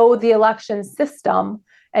know the election system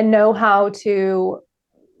and know how to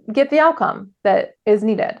get the outcome that is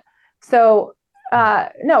needed. So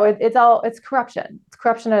it's corruption. It's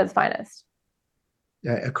corruption at its finest.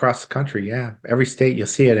 Across the country, yeah. Every state, you'll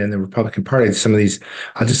see it in the Republican Party. Some of these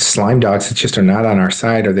just slime dogs that just are not on our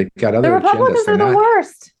side, or they've got other agendas. The Republicans are the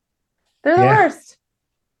worst. They're the worst.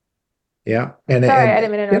 Yeah. Sorry, I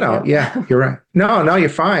didn't mean to interrupt you. Yeah, you're right. No, you're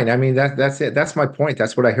fine. That's it. That's my point.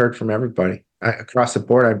 That's what I heard from everybody across the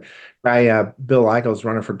board. Bill Eigels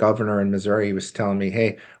running for governor in Missouri. He was telling me,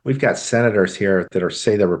 hey, we've got senators here that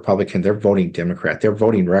say they're Republican. They're voting Democrat. Their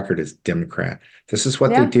voting record is Democrat. This is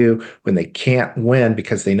what they do when they can't win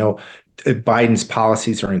because they know Biden's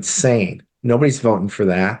policies are insane. Nobody's voting for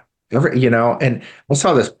that. And I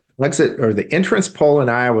saw this the entrance poll in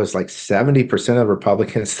Iowa was like 70% of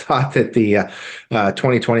Republicans thought that the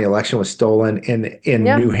 2020 election was stolen. In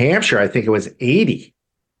New Hampshire, I think it was 80%.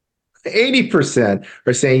 80%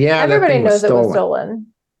 are saying, everybody knows it was stolen.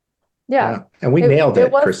 Yeah. And we nailed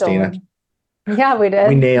it, Christina. Stolen. Yeah, we did.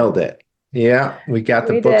 We nailed it. Yeah, we got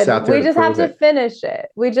the books out there. We just have to finish it.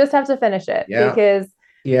 Because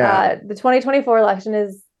the 2024 election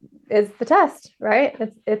is the test, right?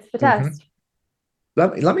 It's the test.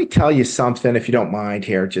 Let me tell you something, if you don't mind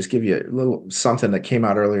here, just give you a little something that came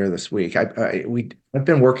out earlier this week. I've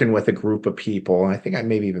been working with a group of people, and I think I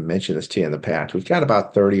maybe even mentioned this to you in the past. We've got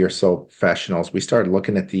about 30 or so professionals. We started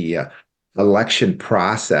looking at the election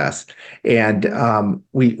process, and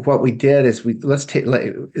what we did is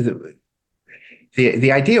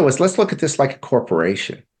the idea was, let's look at this like a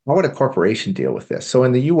corporation. How would a corporation deal with this? So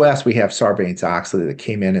in the U.S., we have Sarbanes-Oxley that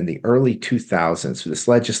came in the early 2000s with this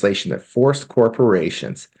legislation that forced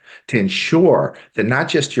corporations to ensure that not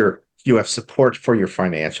just your you have support for your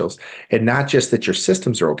financials, and not just that your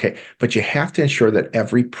systems are okay, but you have to ensure that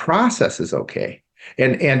every process is okay.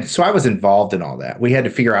 And so I was involved in all that. We had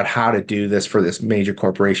to figure out how to do this for this major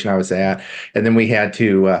corporation I was at, and then we had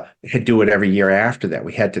to do it every year after that.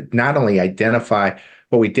 We had to not only identify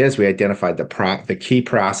what we did is we identified the key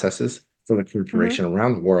processes for the corporation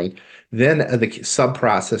around the world, then the sub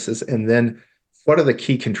processes, and then what are the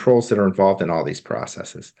key controls that are involved in all these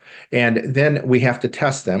processes? And then we have to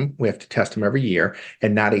test them. We have to test them every year,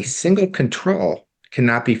 and not a single control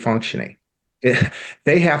cannot be functioning.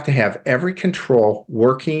 They have to have every control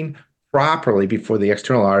working properly before the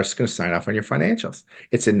external auditor is going to sign off on your financials.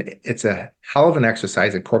 It's a hell of an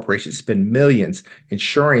exercise, and corporations spend millions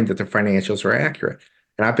ensuring that their financials are accurate.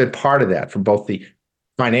 And I've been part of that from both the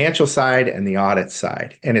financial side and the audit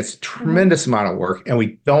side. And it's a tremendous amount of work, and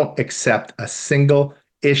we don't accept a single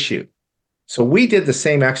issue. So we did the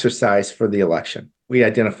same exercise for the election. We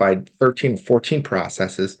identified 13, 14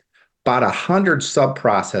 processes, about 100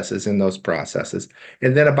 sub-processes in those processes,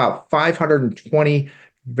 and then about 520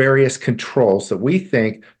 various controls that we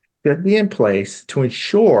think should be in place to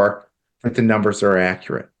ensure that the numbers are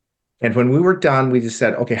accurate. And when we were done, we just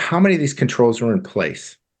said, okay, how many of these controls are in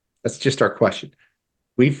place? That's just our question.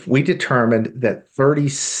 We determined that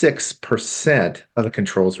 36% of the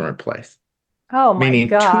controls are in place. Oh my meaning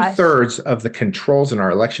gosh. 2/3 of the controls in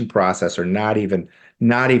our election process are not even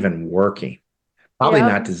working. Probably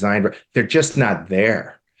not designed. They're just not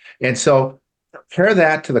there. And so compare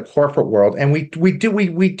that to the corporate world, and we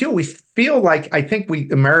feel like, I think we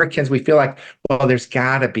Americans, we feel like, well, there's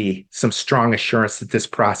got to be some strong assurance that this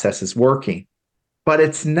process is working. But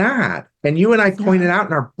it's not. And you and I pointed out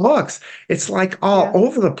in our books, it's like all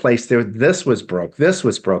over the place. This was broke. This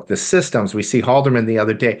was broke. The systems, we see Haldeman the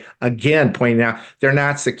other day, again, pointing out they're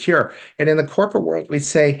not secure. And in the corporate world, we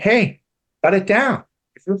say, hey, shut it down.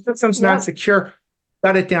 If the system's not secure,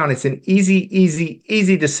 shut it down. It's an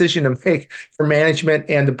easy decision to make for management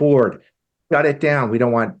and the board. Shut it down. We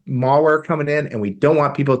don't want malware coming in, and we don't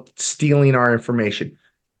want people stealing our information.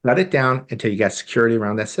 Shut it down until you got security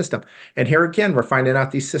around that system. And here again, we're finding out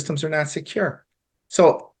these systems are not secure.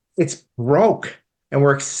 So it's broke, and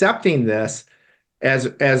we're accepting this as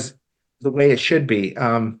the way it should be.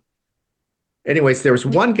 Anyways, there was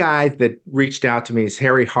one guy that reached out to me. He's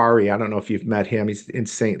Harry Hari. I don't know if you've met him. He's in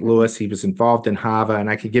St. Louis. He was involved in HAVA, and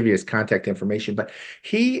I could give you his contact information. But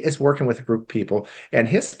he is working with a group of people, and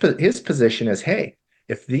his position is, hey,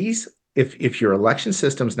 if your election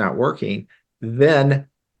system's not working, then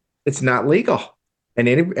it's not legal. And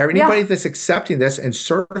anybody that's accepting this and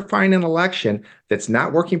certifying an election that's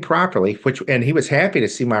not working properly, and he was happy to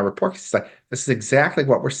see my report. He's like, this is exactly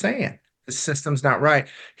what we're saying. The system's not right.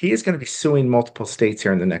 He is going to be suing multiple states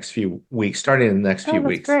here in the next few weeks, starting in the next few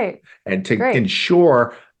weeks. Great. And to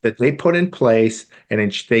ensure that they put in place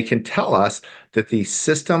and they can tell us that these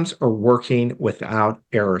systems are working without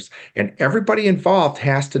errors. And everybody involved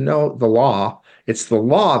has to know the law. It's the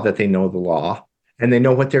law that they know the law, and they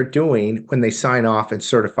know what they're doing when they sign off and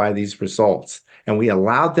certify these results. And we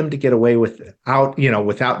allowed them to get away without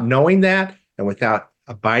knowing that and without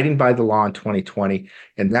abiding by the law in 2020.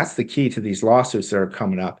 And that's the key to these lawsuits that are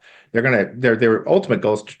coming up. Their ultimate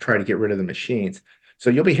goal is to try to get rid of the machines. So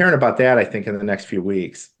you'll be hearing about that, I think, in the next few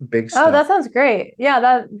weeks. Big stuff. Oh, that sounds great.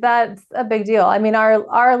 Yeah, that's a big deal. I mean,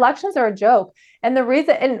 our elections are a joke. And the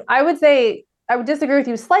reason, and I would disagree with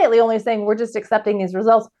you slightly, only saying we're just accepting these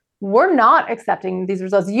results. We're not accepting these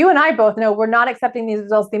results. You and I both know we're not accepting these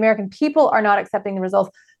results. The American people are not accepting the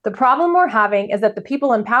results. The problem we're having is that the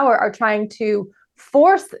people in power are trying to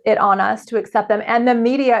force it on us to accept them, and the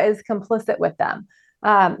media is complicit with them.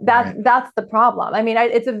 That's the problem. I mean,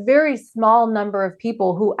 it's a very small number of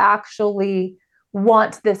people who actually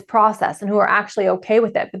want this process and who are actually okay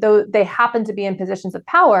with it, but though they happen to be in positions of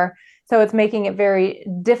power, so it's making it very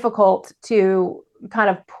difficult to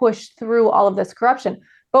kind of push through all of this corruption.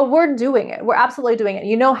 But we're doing it. We're absolutely doing it.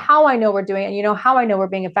 You know how I know we're doing it, and you know how I know we're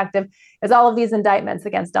being effective is all of these indictments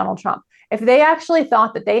against Donald Trump. If they actually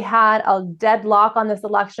thought that they had a deadlock on this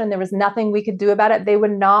election, there was nothing we could do about it, they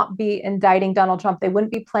would not be indicting Donald Trump. They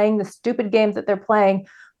wouldn't be playing the stupid games that they're playing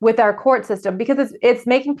with our court system, because it's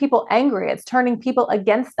making people angry. It's turning people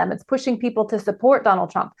against them. It's pushing people to support Donald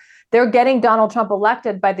Trump. They're getting Donald Trump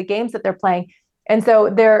elected by the games that they're playing. And so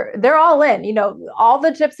they're all in. You know, all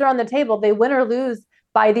the chips are on the table. They win or lose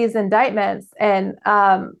by these indictments. And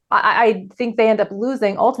I think they end up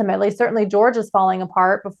losing ultimately. Certainly George is falling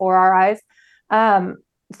apart before our eyes.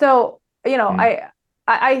 So, you know,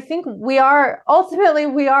 I think we are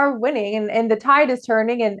winning, and the tide is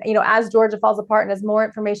turning. And, you know, as Georgia falls apart and as more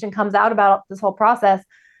information comes out about this whole process,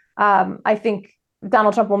 I think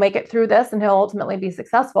Donald Trump will make it through this and he'll ultimately be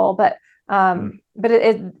successful. But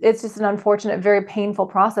it's just an unfortunate, very painful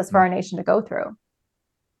process for our nation to go through.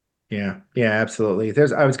 Yeah, absolutely.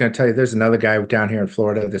 I was going to tell you, there's another guy down here in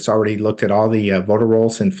Florida that's already looked at all the voter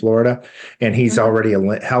rolls in Florida, and he's already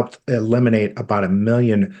helped eliminate about 1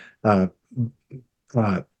 million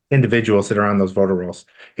individuals that are on those voter rolls.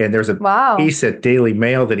 And there's a piece at Daily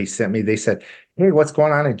Mail that he sent me. They said, "Hey, what's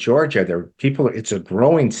going on in Georgia? It's a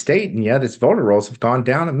growing state, and yet its voter rolls have gone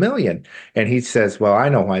down 1 million." And he says, "Well, I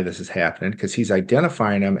know why this is happening, because he's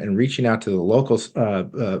identifying them and reaching out to the local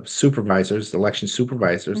supervisors, election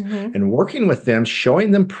supervisors, and working with them,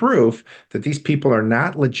 showing them proof that these people are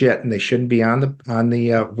not legit and they shouldn't be on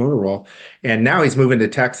the voter roll." And now he's moving to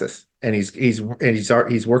Texas, and he's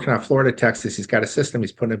working on Florida, Texas. He's got a system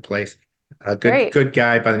he's putting in place. A good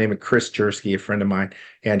guy by the name of Chris Jersky, a friend of mine,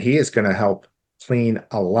 and he is going to help clean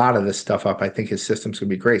a lot of this stuff up. I think his system's going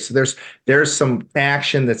to be great. So there's some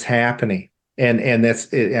action that's happening, and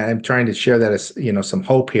I'm trying to share that as some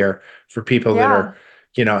hope here for people that are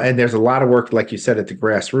and there's a lot of work, like you said, at the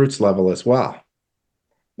grassroots level as well.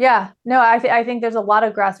 Yeah, no, I think there's a lot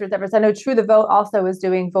of grassroots efforts. I know True the Vote also is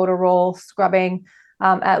doing voter roll scrubbing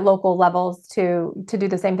at local levels to do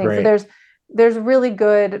the same thing. Great. So there's really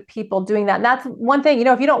good people doing that. And that's one thing,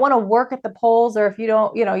 if you don't want to work at the polls, or if you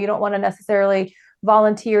don't want to necessarily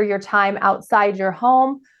volunteer your time outside your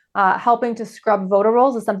home, helping to scrub voter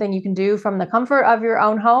rolls is something you can do from the comfort of your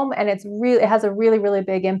own home. And it has a really, really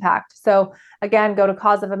big impact. So again, go to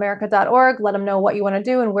causeofamerica.org, let them know what you want to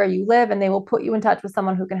do and where you live, and they will put you in touch with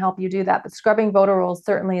someone who can help you do that. But scrubbing voter rolls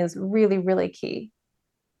certainly is really, really key.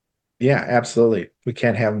 Yeah, absolutely. We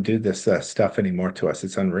can't have them do this stuff anymore to us.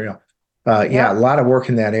 It's unreal. A lot of work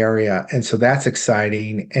in that area. And so that's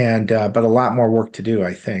exciting, and but a lot more work to do,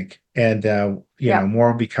 I think. And,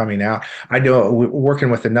 more will be coming out. I know we're working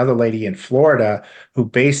with another lady in Florida who,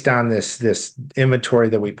 based on this inventory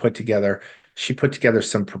that we put together, she put together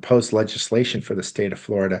some proposed legislation for the state of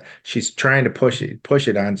Florida. She's trying to push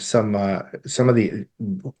it on some of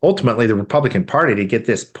ultimately the Republican Party to get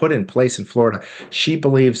this put in place in Florida. She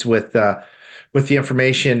believes with the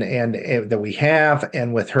information and that we have,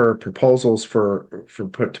 and with her proposals to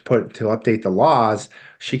update the laws,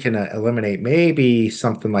 she can eliminate maybe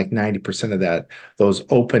something like 90% of those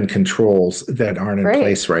open controls that aren't in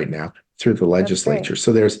place right now through the legislature.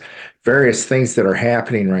 So there's various things that are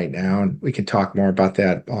happening right now, and we can talk more about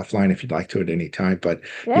that offline if you'd like to at any time. But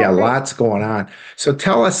lots going on. So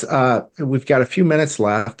tell us, we've got a few minutes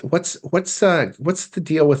left. What's the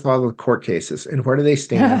deal with all the court cases, and where do they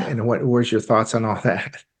stand, and where's your thoughts on all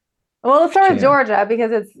that? Well, let's start with Georgia,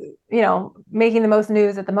 because it's making the most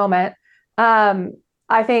news at the moment.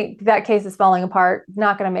 I think that case is falling apart,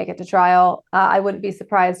 not going to make it to trial. I wouldn't be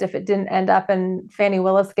surprised if it didn't end up in Fani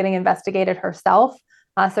Willis getting investigated herself.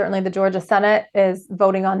 Certainly the Georgia Senate is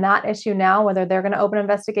voting on that issue now, whether they're going to open an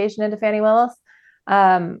investigation into Fani Willis.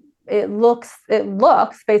 It looks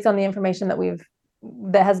based on the information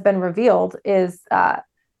that has been revealed,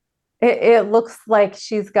 it looks like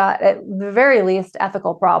she's got, at the very least,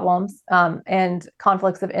 ethical problems and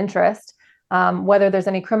conflicts of interest. Whether there's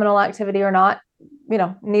any criminal activity or not,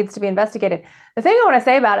 needs to be investigated. The thing I want to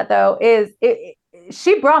say about it, though, is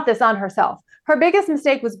she brought this on herself. Her biggest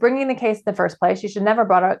mistake was bringing the case in the first place. She should never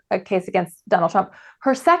brought a case against Donald Trump.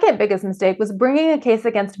 Her second biggest mistake was bringing a case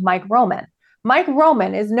against Mike Roman. Mike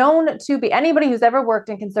Roman is known to be, anybody who's ever worked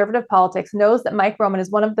in conservative politics knows that Mike Roman is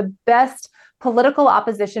one of the best political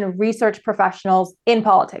opposition research professionals in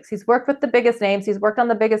politics. He's worked with the biggest names. He's worked on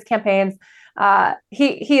the biggest campaigns.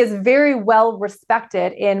 He is very well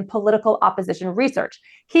respected in political opposition research.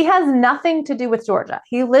 He has nothing to do with Georgia.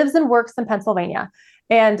 He lives and works in Pennsylvania.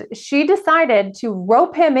 And she decided to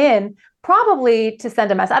rope him in, probably to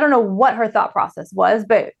send a message. I don't know what her thought process was,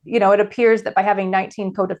 but it appears that by having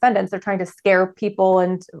 19 co-defendants, they're trying to scare people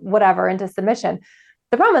and whatever into submission.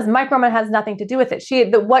 The problem is Mike Roman has nothing to do with it.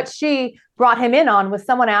 What she brought him in on was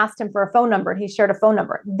someone asked him for a phone number, and he shared a phone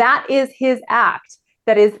number. That is his act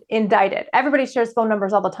that is indicted. Everybody shares phone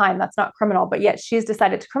numbers all the time. That's not criminal, but yet she's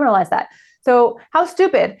decided to criminalize that. So how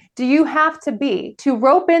stupid do you have to be to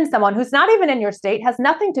rope in someone who's not even in your state, has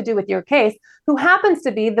nothing to do with your case, who happens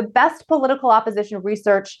to be the best political opposition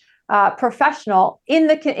research professional in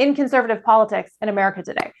conservative politics in America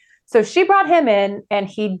today? So she brought him in, and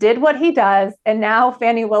he did what he does, and now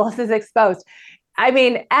Fani Willis is exposed. I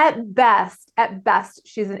mean, at best,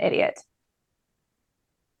 she's an idiot.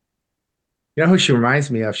 You know who she reminds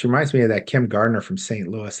me of? She reminds me of that Kim Gardner from St.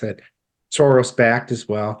 Louis, that Soros-backed as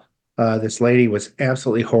well. This lady was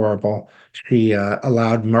absolutely horrible. She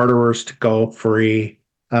allowed murderers to go free.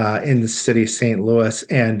 in the city of St. Louis,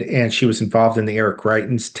 and she was involved in the Eric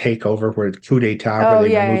Greitens takeover, where coup d'état, where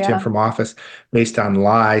they removed him from office based on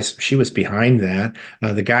lies. She was behind that.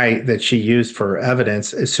 The guy that she used for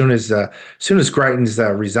evidence, as soon as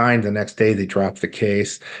Greitens resigned, the next day they dropped the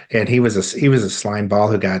case, and he was a slimeball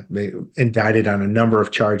who got indicted on a number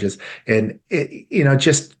of charges, and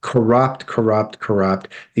just corrupt.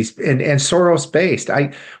 These and Soros based.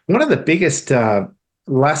 One of the biggest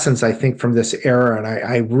lessons, I think, from this era, and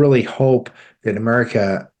I really hope that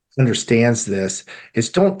America understands this, is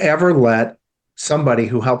don't ever let somebody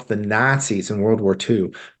who helped the Nazis in World War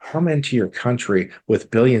II come into your country with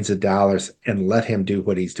billions of dollars and let him do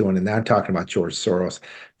what he's doing. And now I'm talking about George Soros.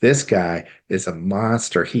 This guy is a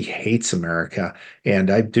monster. He hates America. And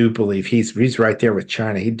I do believe he's right there with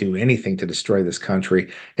China. He'd do anything to destroy this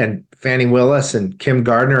country. And Fannie Willis and Kim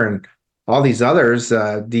Gardner and all these others,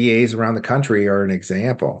 DAs around the country, are an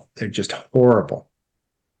example. They're just horrible.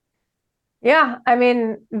 Yeah, I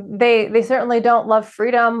mean, they certainly don't love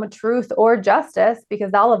freedom, truth, or justice,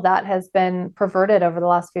 because all of that has been perverted over the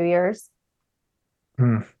last few years.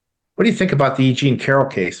 What do you think about the Eugene Carroll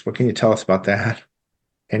case? What can you tell us about that?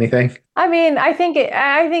 Anything? I mean, I think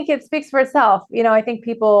it speaks for itself. I think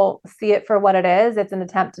people see it for what it is. It's an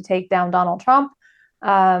attempt to take down Donald Trump.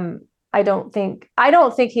 I don't think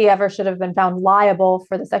he ever should have been found liable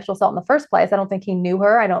for the sexual assault in the first place. I don't think he knew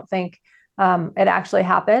her. I don't think it actually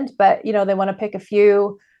happened. But they want to pick a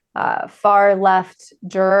few far left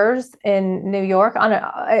jurors in New York.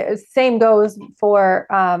 Same goes for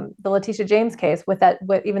the Letitia James case.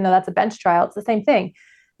 Even though that's a bench trial, it's the same thing.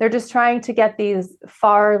 They're just trying to get these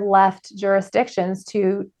far left jurisdictions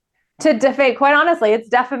to defame. Quite honestly, it's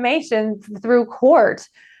defamation through court.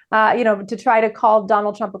 To try to call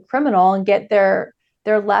Donald Trump a criminal and get their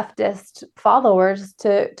leftist followers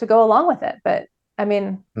to go along with it. But I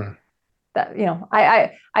mean,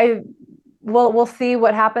 we'll see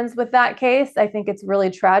what happens with that case. I think it's really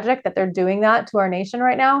tragic that they're doing that to our nation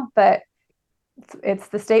right now, but it's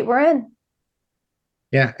the state we're in.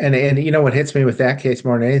 Yeah, and what hits me with that case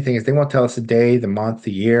more than anything is they won't tell us the day, the month,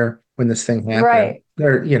 the year when this thing happened. Right.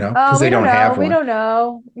 They're because they don't have one. We don't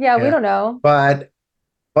know. Yeah, we don't know.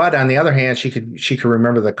 But on the other hand, she could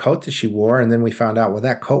remember the coat that she wore, and then we found out, well,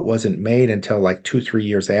 that coat wasn't made until like 2-3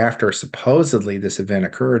 years after supposedly this event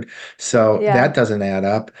occurred. So that doesn't add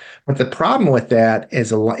up. But the problem with that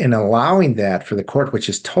is in allowing that for the court, which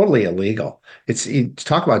is totally illegal. To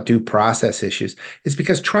talk about due process issues, is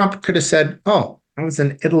because Trump could have said, "Oh, I was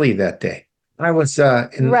in Italy that day. I was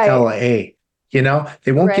in LA."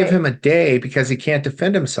 They won't give him a day because he can't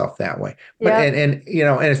defend himself that way. But, and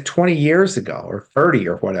it's 20 years ago or 30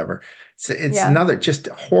 or whatever. It's another just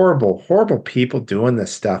horrible people doing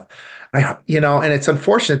this stuff. And it's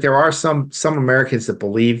unfortunate. There are some Americans that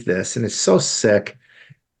believe this, and it's so sick.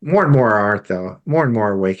 More and more aren't, though. More and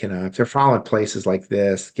more are waking up. They're following places like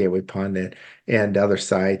this, Gateway Pundit, and other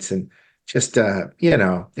sites, and just they're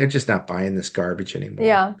just not buying this garbage anymore.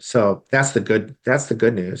 Yeah. So that's the good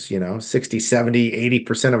news. 60, 70,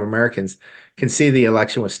 80% of Americans can see the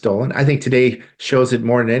election was stolen. I think today shows it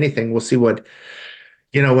more than anything. We'll see what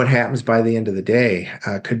happens by the end of the day.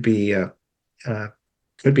 Could be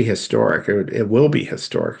historic. It will be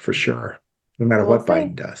historic for sure, no matter what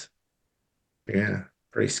Biden does. Yeah,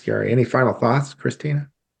 pretty scary. Any final thoughts, Christina?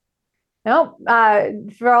 No,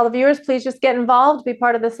 for all the viewers, please just get involved, be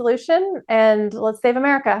part of the solution, and let's save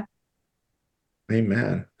America.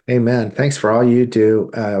 Amen. Thanks for all you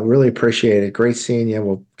do. Really appreciate it. Great seeing you.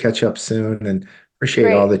 We'll catch up soon, and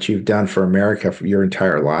appreciate all that you've done for America for your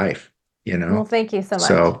entire life. Well, thank you so much.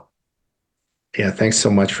 So, yeah, thanks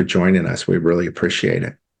so much for joining us. We really appreciate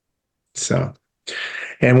it. So,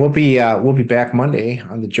 and we'll be back Monday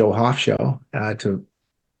on the Joe Hoft Show to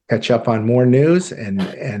catch up on more news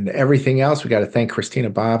and everything else. We got to thank Christina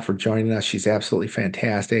Bobb for joining us. She's absolutely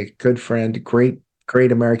fantastic, good friend, great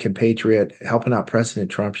American patriot, helping out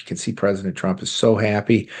President Trump. You can see President Trump is so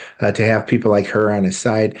happy to have people like her on his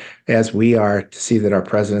side, as we are, to see that our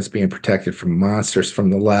president's being protected from monsters from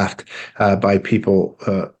the left by people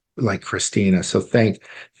like Christina. So thank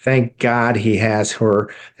God he has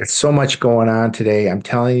her. There's so much going on today. I'm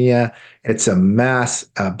telling you, it's a mess.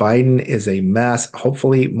 Biden is a mess.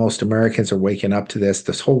 Hopefully, most Americans are waking up to this.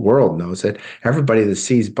 This whole world knows it. Everybody that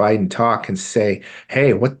sees Biden talk can say,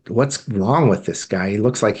 "Hey, what's wrong with this guy? He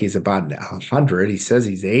looks like he's about 100. He says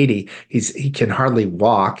he's 80. He can hardly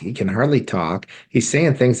walk. He can hardly talk. He's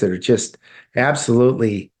saying things that are just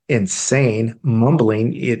absolutely insane,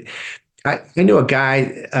 mumbling." I knew a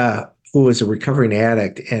guy who was a recovering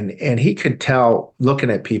addict, and he could tell looking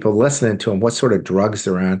at people, listening to him, what sort of drugs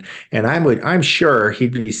they're on. And I'm sure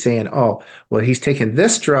he'd be saying, "Oh, well, he's taking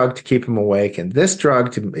this drug to keep him awake, and this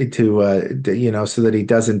drug to so that he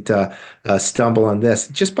doesn't stumble on this."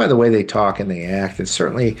 Just by the way they talk and they act, and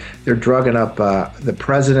certainly they're drugging up the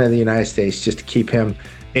president of the United States just to keep him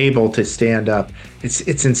able to stand up.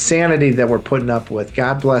 It's insanity that we're putting up with.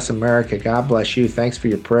 God bless America. God bless you. Thanks for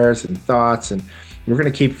your prayers and thoughts, and we're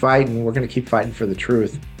going to keep fighting. We're going to keep fighting for the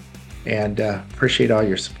truth, and appreciate all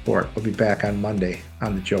your support. We'll be back on Monday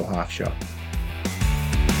on the Joe Hoft Show.